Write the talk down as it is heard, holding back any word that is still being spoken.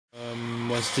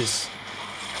What's this?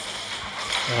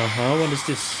 What is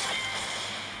this?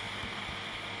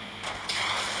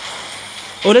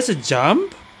 Oh, that's a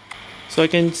jump? So I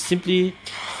can simply...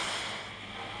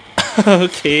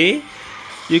 Okay,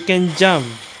 you can jump.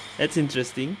 That's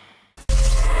interesting.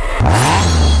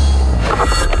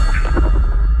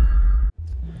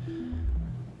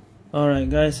 Alright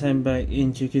guys, I'm back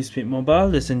in QQ Speed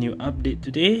Mobile. There's a new update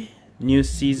today, new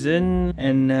season,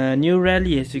 and new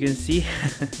rally as you can see.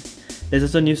 There's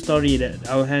also a new story that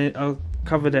I'll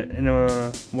cover that in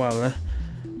a while.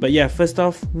 But yeah, first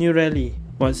off, new rally.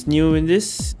 What's new in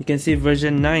this? You can see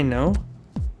version 9 now.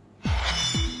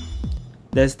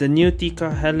 There's the new Tika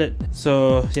helmet.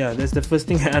 So yeah, that's the first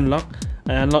thing I unlocked.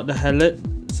 I unlocked the helmet,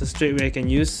 so straight away I can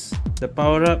use the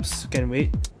power-ups. Can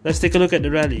wait. Let's take a look at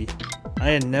the rally. I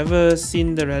had never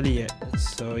seen the rally yet,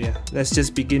 so yeah, let's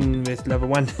just begin with level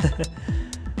 1.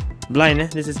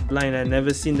 Blind, this is blind. I've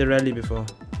never seen the rally before.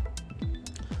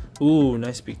 Ooh,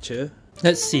 nice picture.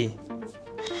 Let's see.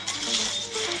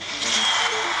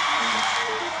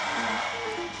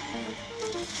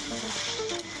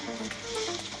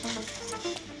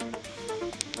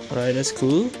 Alright, that's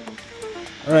cool.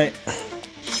 Alright,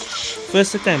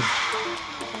 first attempt.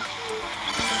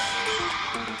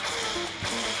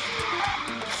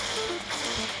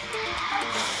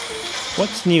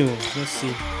 What's new? Let's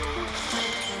see.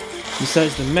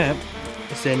 Besides the map,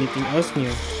 is there anything else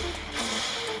new?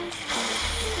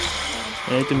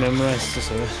 I need to memorize this.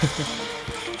 Okay,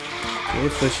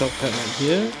 first shortcut right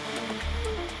here.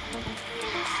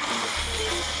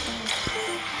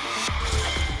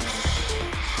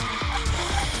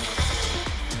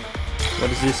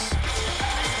 What is this?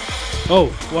 Oh,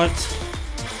 what?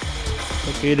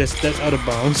 Okay, that's out of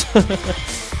bounds.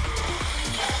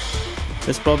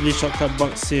 There's probably shortcut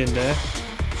box here and there.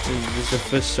 This is the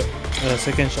first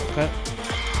second shortcut.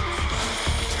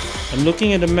 I'm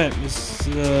looking at the map. It's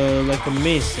like a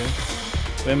maze.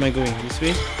 Where am I going? This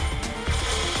way?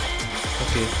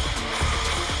 Okay.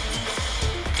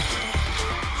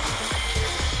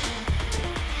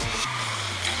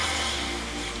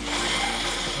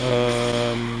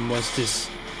 What's this?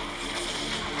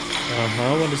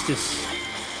 What is this?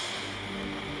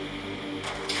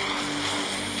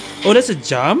 Oh, that's a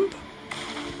jump?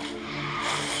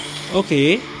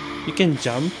 Okay, you can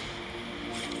jump.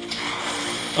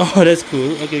 Oh, that's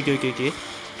cool. Okay.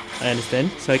 I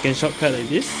understand. So I can shortcut like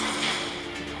this.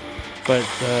 But,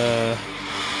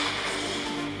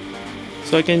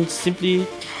 so I can simply...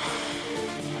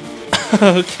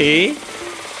 Okay,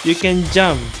 you can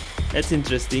jump. That's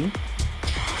interesting.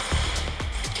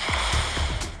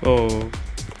 Oh.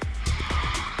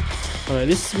 Alright,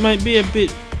 this might be a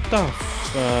bit tough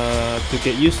to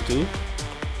get used to.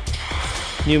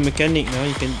 New mechanic now,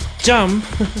 you can jump.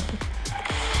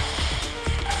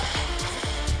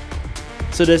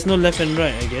 So there's no left and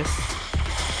right, I guess.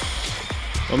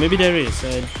 Or maybe there is,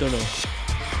 I don't know.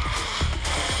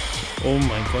 Oh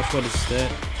my gosh, what is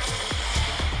that?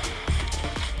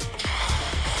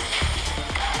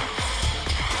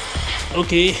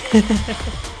 Okay.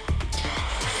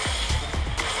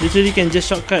 Literally can just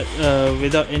shortcut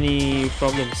without any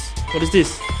problems. What is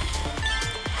this?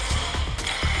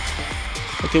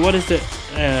 Okay, what is the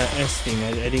S thing?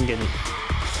 I didn't get it.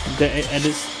 That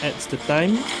adds the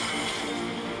time.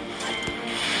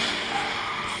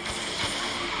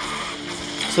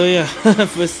 So yeah,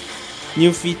 first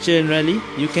new feature in Rally,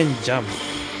 you can jump.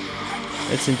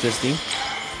 That's interesting.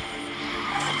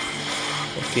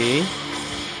 Okay.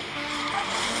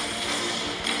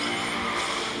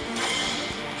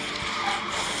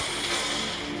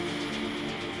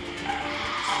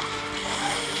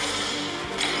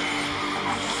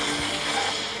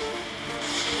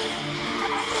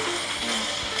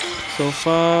 So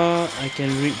far, I can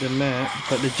read the map,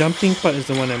 but the jumping part is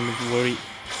the one I'm worried.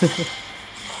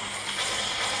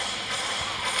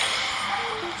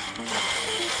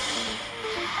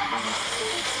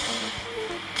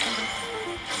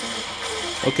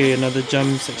 Okay, another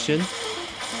jump section.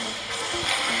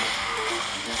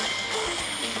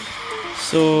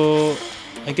 So,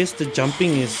 I guess the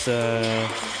jumping is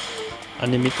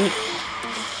unlimited.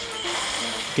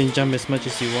 You can jump as much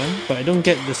as you want, but I don't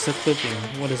get the circle thing.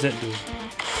 What does that do?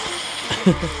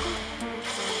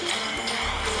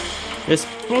 There's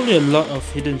probably a lot of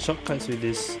hidden shortcuts with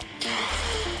this.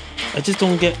 I just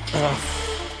don't get...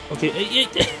 okay,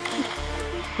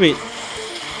 wait,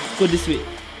 go this way.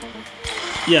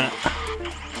 Yeah.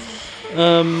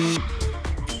 I'm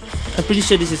pretty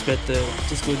sure this is better.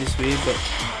 Just go this way, but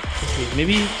okay,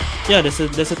 maybe... Yeah, there's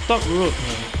a top rope.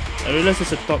 I realize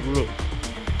there's a top rope.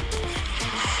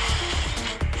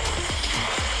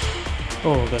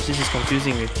 Oh gosh, this is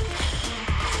confusing me.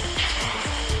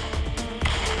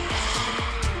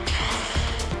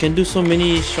 You can do so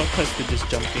many shortcuts with this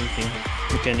jumping thing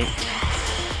mechanic.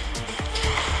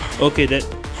 Okay, that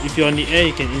if you're on the air,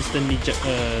 you can instantly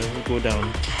go down.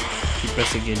 You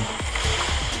press again.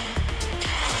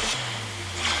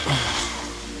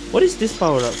 What is this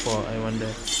power up for, I wonder?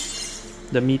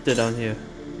 The meter down here.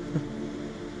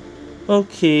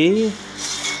 Okay,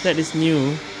 that is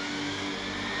new.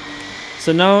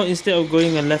 So now instead of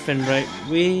going a left and right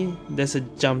way, there's a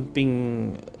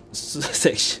jumping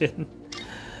section.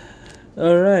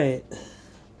 Alright,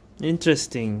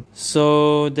 interesting.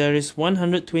 So there is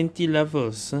 120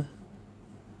 levels.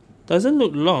 Doesn't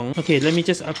look long. Okay, let me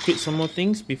just upgrade some more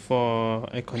things before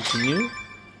I continue.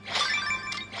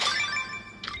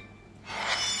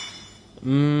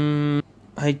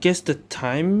 I guess the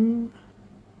time.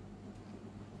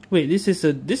 Wait, this is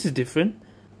different.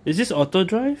 Is this auto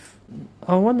drive?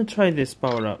 I want to try this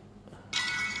power up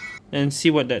and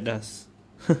see what that does.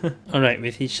 Alright,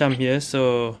 with Hisham here,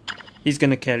 so he's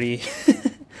gonna carry.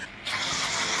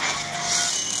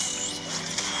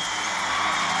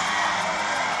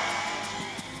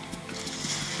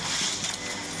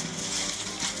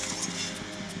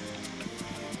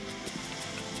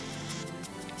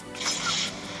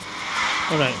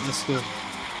 Alright, let's go.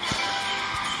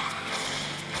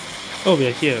 Oh, we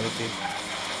are here, okay.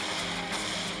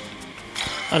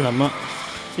 Alamak,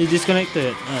 it's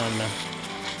disconnected. Alah.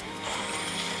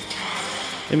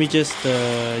 Let me just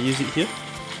use it here.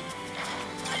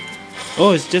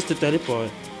 Oh, it's just a teleport.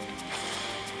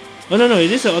 Oh no, it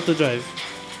is an auto drive.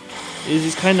 It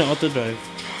is kind of auto drive.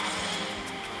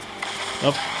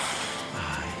 Oh,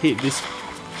 I hate this.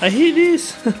 I hate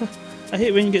this. I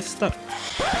hate when you get stuck.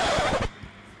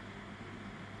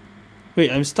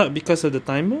 Wait, I'm stuck because of the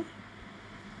timer?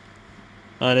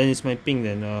 Ah, then it's my ping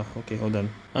then. Okay, hold on.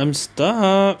 I'm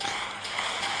stuck.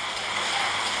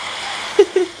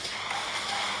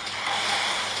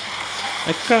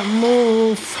 I can't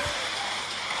move.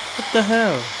 What the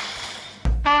hell?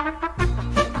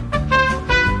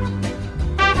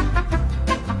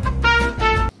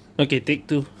 Okay, take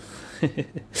two.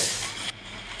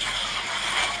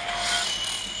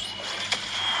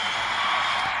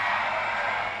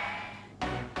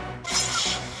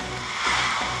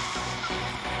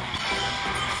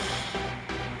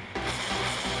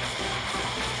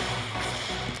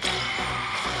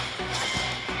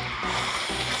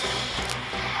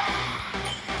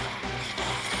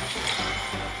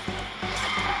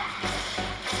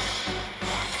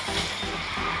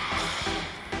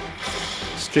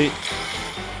 Straight.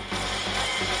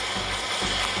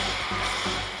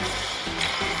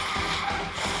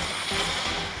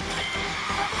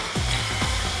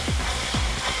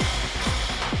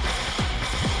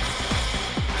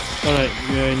 Alright,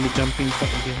 we are in the jumping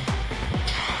part again.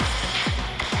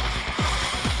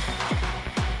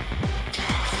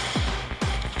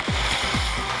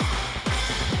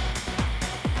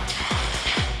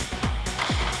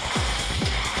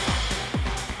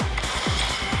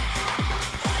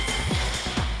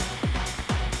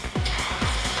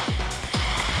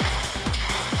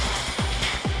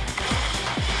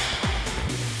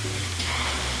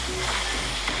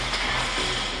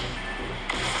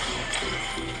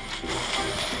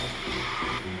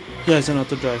 Yeah, it's an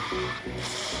auto drive.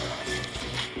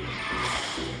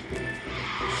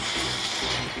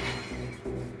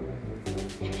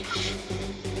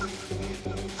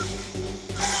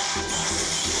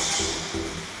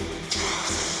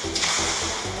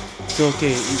 So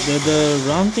okay, the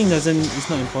round thing it's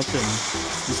not important.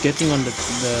 It's getting on the up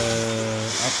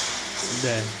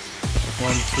there.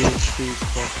 1, 2, 3,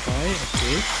 4, 5.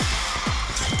 Okay.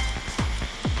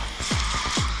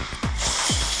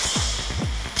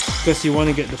 Because you want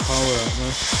to get the power up,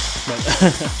 huh? But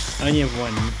I only have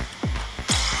one.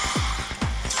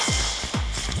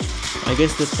 I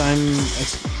guess the time,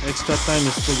 extra time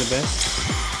is still the best.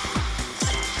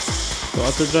 So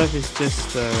auto drive is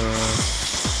just,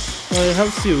 well, it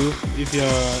helps you if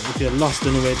you're lost,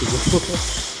 don't know where to go.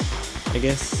 I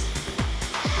guess.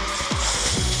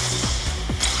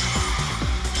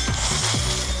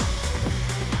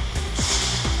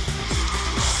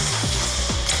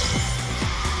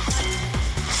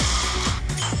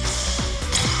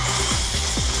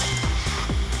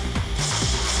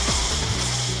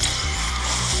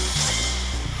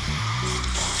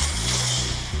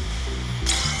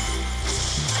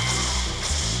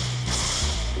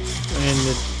 And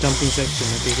the jumping section.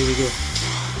 Okay, here we go.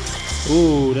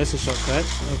 Ooh, that's a shortcut.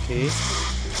 Okay.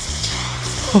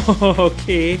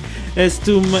 Okay, there's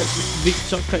too much big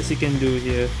shortcuts you can do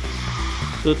here.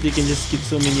 Totally can just skip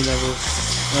so many levels,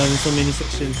 so many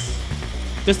sections.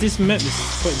 Because this map is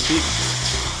quite big.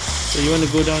 So you want to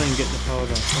go down and get the power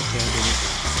up. Okay, I get it.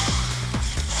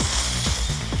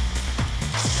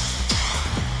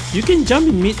 You can jump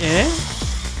in mid-air?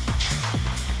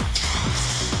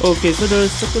 Okay, so the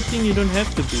circle thing you don't have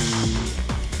to be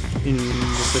in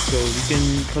the circle. You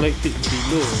can collect it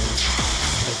below,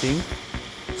 I think.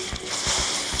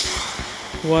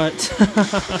 What?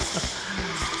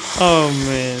 Oh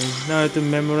man, now I have to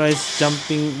memorize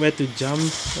jumping, where to jump.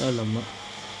 Alamak.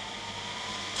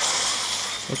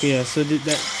 Okay, yeah, so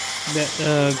that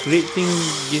great thing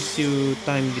gives you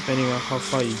time depending on how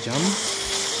far you jump.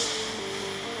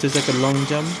 So it's like a long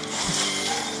jump.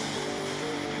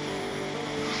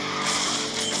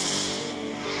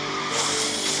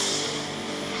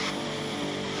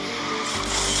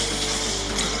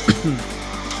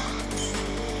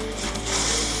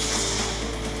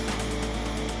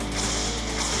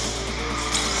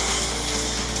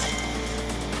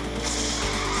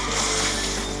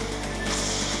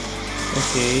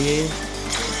 Okay.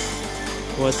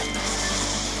 What?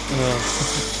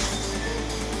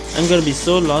 I'm gonna be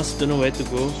so lost, don't know where to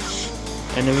go.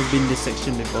 I've never been this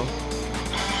section before.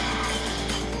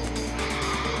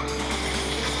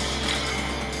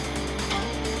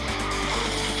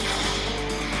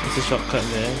 There's a shortcut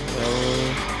there.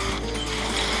 Well,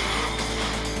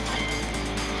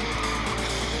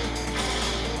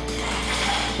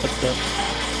 what the?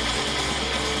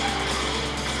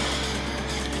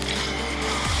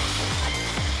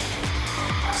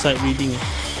 Sight reading.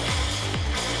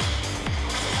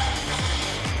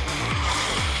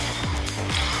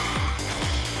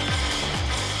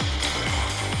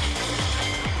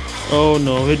 Oh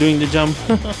no, we're doing the jump.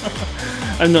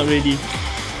 I'm not ready.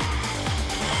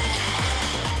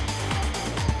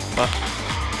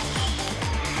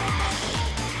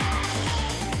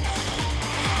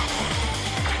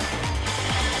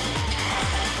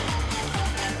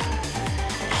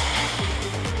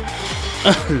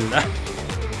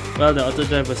 Well, the auto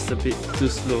drive was a bit too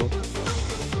slow.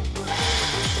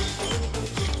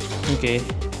 Okay,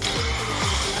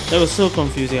 that was so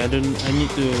confusing. I need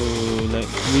to like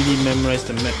really memorize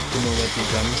the map to know where to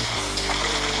jump.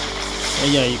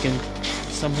 Yeah, you can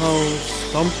somehow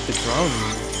stomp the ground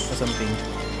or something.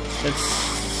 That's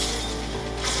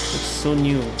so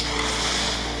new.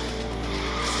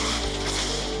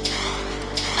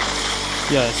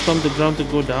 Yeah, stomp the ground to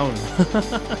go down.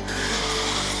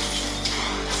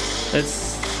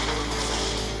 That's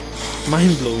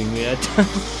mind-blowing, man.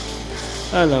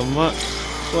 Alamak,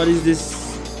 what is this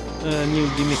new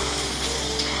gimmick?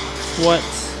 What?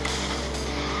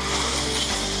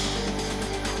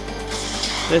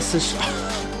 That's a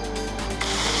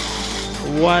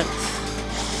what?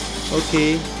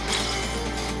 Okay.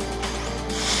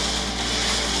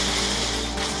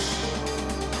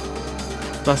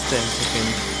 Plus 10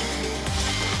 seconds.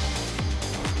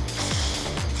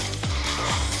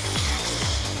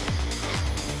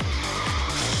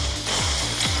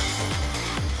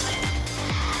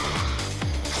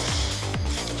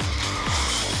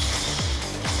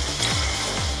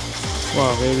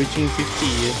 Wow, we're reaching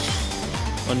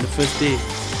 50 on the first day.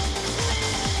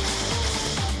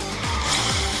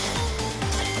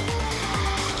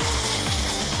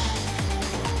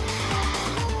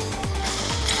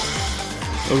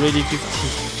 Already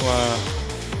 50. Wow,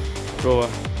 bro.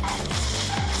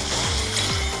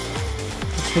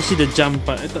 Especially the jump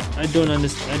part. I don't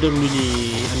understand. I don't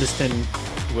really understand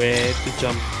where to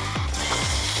jump.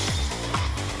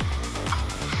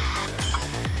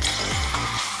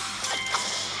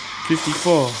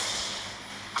 $54.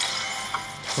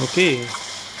 Okay.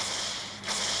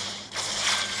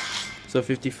 So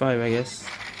 55, I guess.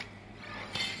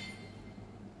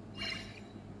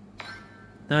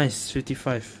 Nice,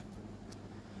 55.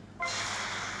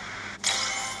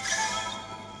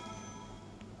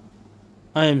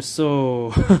 I am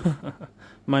so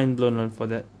mind blown for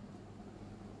that.